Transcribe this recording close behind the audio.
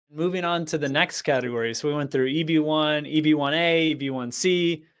Moving on to the next category. So we went through EB1, EB1A,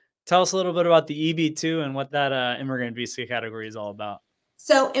 EB1C. Tell us a little bit about the EB2 and what that immigrant visa category is all about.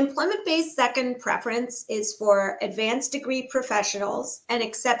 So employment-based second preference is for advanced degree professionals and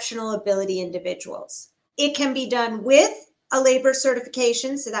exceptional ability individuals. It can be done with a labor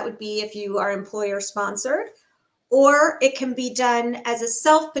certification. So that would be if you are employer sponsored, or it can be done as a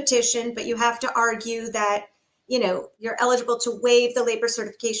self-petition, but you have to argue that you're eligible to waive the labor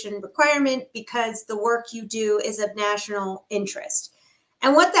certification requirement because the work you do is of national interest.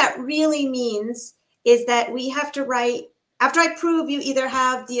 And what that really means is that we have to write, after I prove you either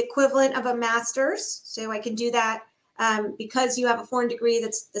have the equivalent of a master's, so I can do that because you have a foreign degree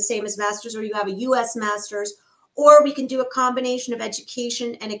that's the same as master's, or you have a U.S. master's, or we can do a combination of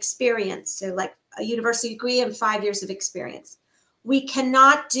education and experience, so like a university degree and 5 years of experience. We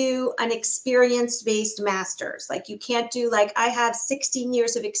cannot do an experience-based master's. Like you can't do like, I have 16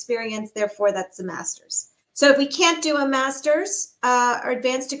 years of experience, therefore that's a master's. So if we can't do a master's or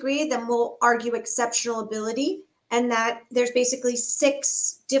advanced degree, then we'll argue exceptional ability. And that there's basically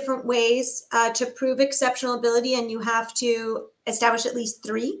 6 different ways to prove exceptional ability, and you have to establish at least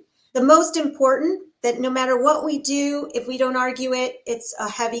 3. The most important, that no matter what we do, if we don't argue it, it's a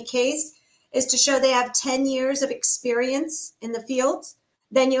heavy case, is to show they have 10 years of experience in the field.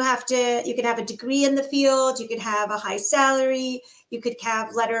 Then you can have a degree in the field, you could have a high salary, you could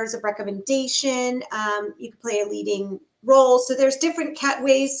have letters of recommendation, you could play a leading role. So there's different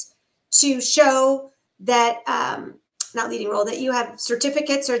ways to show that, not leading role, that you have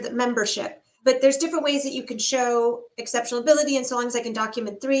certificates or the membership. But there's different ways that you can show exceptional ability, and so long as I can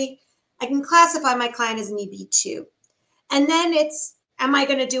document 3, I can classify my client as an EB2. And then it's, am I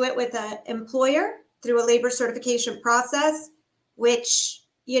going to do it with an employer through a labor certification process, which,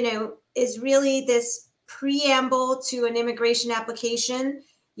 is really this preamble to an immigration application.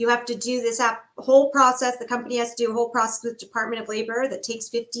 You have to do this whole process. The company has to do a whole process with Department of Labor that takes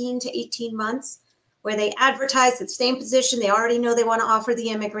 15 to 18 months, where they advertise the same position. They already know they want to offer the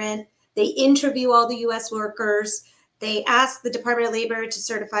immigrant. They interview all the U.S. workers. They ask the Department of Labor to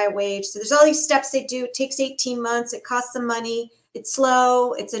certify a wage. So there's all these steps they do. It takes 18 months. It costs them money. It's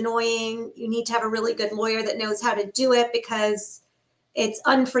slow. It's annoying. You need to have a really good lawyer that knows how to do it because it's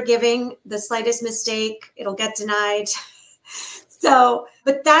unforgiving. The slightest mistake, it'll get denied. So,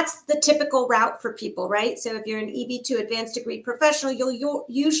 but that's the typical route for people, right? So if you're an EB2 advanced degree professional, you'll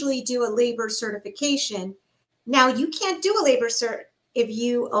usually do a labor certification. Now, you can't do a labor cert if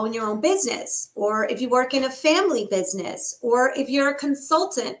you own your own business, or if you work in a family business, or if you're a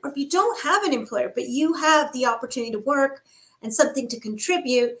consultant, or if you don't have an employer, but you have the opportunity to work and something to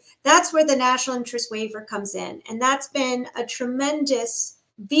contribute. That's where the national interest waiver comes in. And that's been a tremendous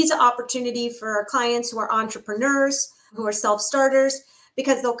visa opportunity for our clients who are entrepreneurs, who are self-starters,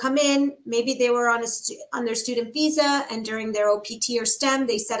 because they'll come in, maybe they were on their student visa, and during their OPT or STEM,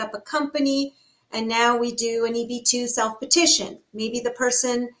 they set up a company, and now we do an EB2 self-petition. Maybe the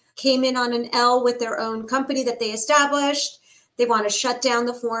person came in on an L with their own company that they established. They want to shut down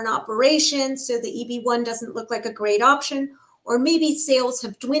the foreign operations, so the EB1 doesn't look like a great option. Or maybe sales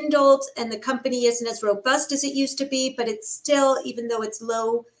have dwindled and the company isn't as robust as it used to be, but it's still, even though it's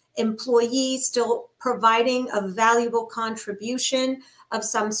low employees, still providing a valuable contribution of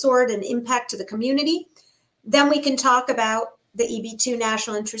some sort and impact to the community. Then we can talk about the EB2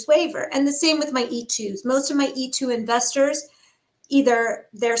 national interest waiver. And the same with my E2s. Most of my E2 investors, either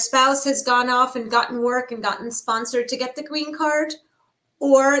their spouse has gone off and gotten work and gotten sponsored to get the green card,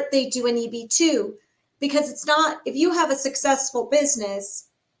 or they do an EB2. Because it's not, if you have a successful business,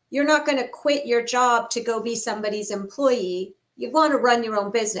 you're not going to quit your job to go be somebody's employee. You want to run your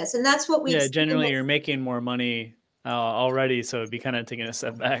own business. And that's what we Yeah, generally you're making more money already, so it'd be kind of taking a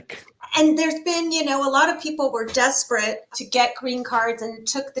step back. And there's been, a lot of people were desperate to get green cards and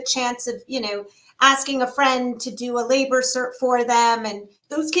took the chance of, asking a friend to do a labor cert for them. And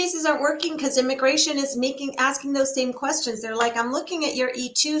those cases aren't working because immigration is asking those same questions. They're like, I'm looking at your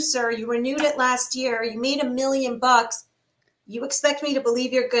E2, sir. You renewed it last year. You made $1 million. You expect me to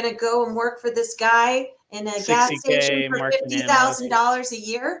believe you're going to go and work for this guy in a gas station for $50,000 a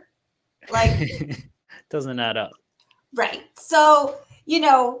year? Like, doesn't add up. Right. So,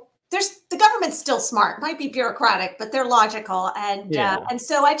 the government's still smart, might be bureaucratic, but they're logical. And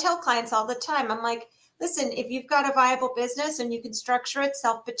so I tell clients all the time, I'm like, listen, if you've got a viable business and you can structure it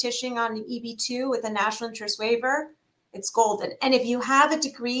self-petitioning on an EB2 with a national interest waiver, it's golden. And if you have a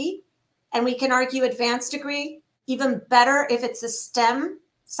degree, and we can argue advanced degree, even better if it's a STEM,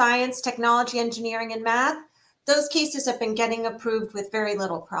 science, technology, engineering, and math, those cases have been getting approved with very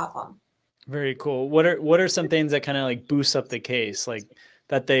little problem. Very cool. What are some things that kind of like boost up the case? Like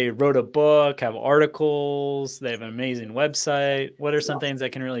that they wrote a book, have articles, they have an amazing website? What are some things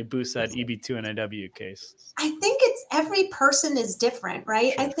that can really boost that EB2 NIW case? I think it's every person is different,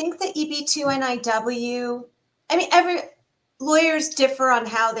 right? Sure. I think the EB2 NIW, I mean, every lawyers differ on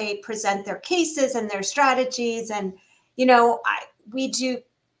how they present their cases and their strategies. And, you know, we do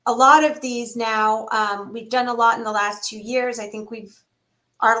a lot of these now. We've done a lot in the last 2 years. I think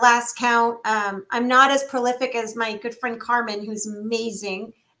our last count, I'm not as prolific as my good friend Carmen, who's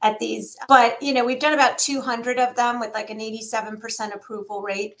amazing at these, but you know, we've done about 200 of them with like an 87% approval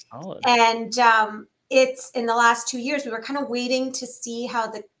rate. Solid. And it's in the last 2 years, we were kind of waiting to see how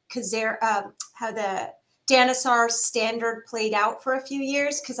the Danisar standard played out for a few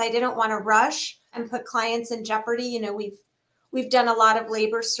years, because I didn't want to rush and put clients in jeopardy. You know, we've done a lot of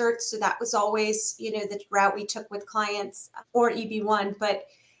labor certs, so that was always, you know, the route we took with clients, or EB1. But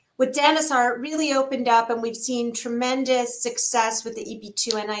with Danisar, it really opened up, and we've seen tremendous success with the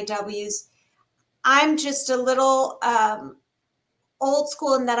EB2 NIWs. I'm just a little old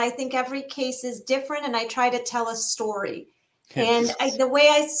school in that I think every case is different, and I try to tell a story. Yes. And the way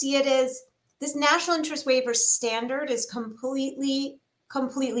I see it is, this national interest waiver standard is completely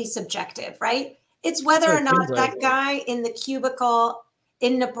subjective, right? It's whether or not that guy in the cubicle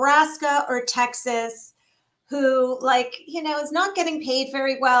in Nebraska or Texas who, like, you know, is not getting paid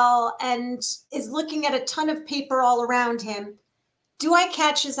very well and is looking at a ton of paper all around him. Do I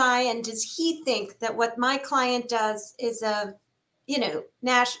catch his eye, and does he think that what my client does is of, you know,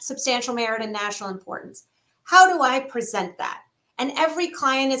 substantial merit and national importance? How do I present that? And every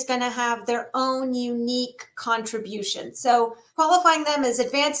client is going to have their own unique contribution. So qualifying them as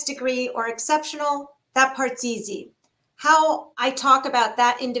advanced degree or exceptional, that part's easy. How I talk about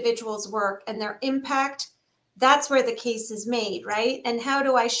that individual's work and their impact, that's where the case is made, right? And how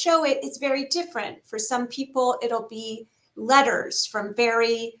do I show it? It's very different. For some people, it'll be letters from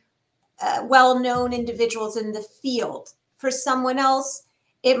very well-known individuals in the field. For someone else,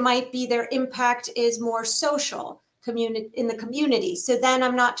 it might be their impact is more social, in the community. So then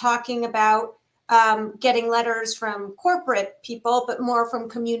I'm not talking about getting letters from corporate people, but more from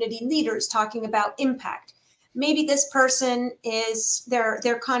community leaders talking about impact. Maybe this person is,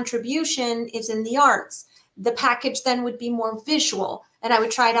 their contribution is in the arts. The package then would be more visual, and I would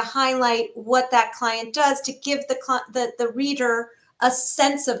try to highlight what that client does to give the reader a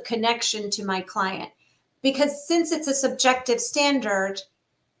sense of connection to my client. Because since it's a subjective standard,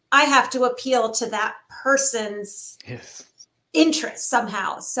 I have to appeal to that person's interest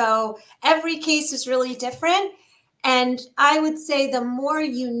somehow. So every case is really different. And I would say the more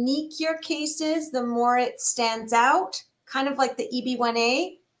unique your case is, the more it stands out, kind of like the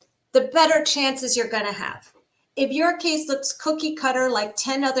EB1A, the better chances you're going to have. If your case looks cookie cutter like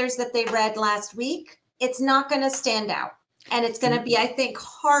 10 others that they read last week, it's not going to stand out. And it's going to be, I think,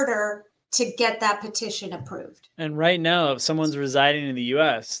 harder to get that petition approved. And right now, if someone's residing in the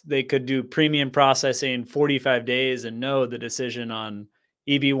U.S., they could do premium processing 45 days and know the decision on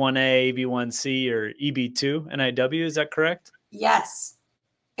EB1A, EB1C, or EB2 NIW. Is that correct? Yes.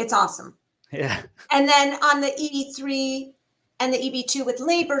 It's awesome. Yeah. And then on the EB3 and the EB2 with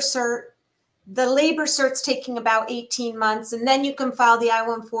labor cert, the labor cert's taking about 18 months, and then you can file the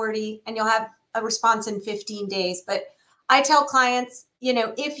I-140 and you'll have a response in 15 days. But I tell clients, you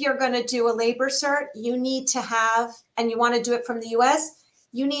know, if you're going to do a labor cert, you need to have, and you want to do it from the US,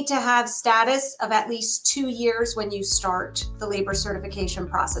 you need to have status of at least 2 years when you start the labor certification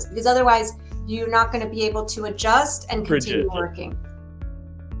process, because otherwise you're not going to be able to adjust and continue working.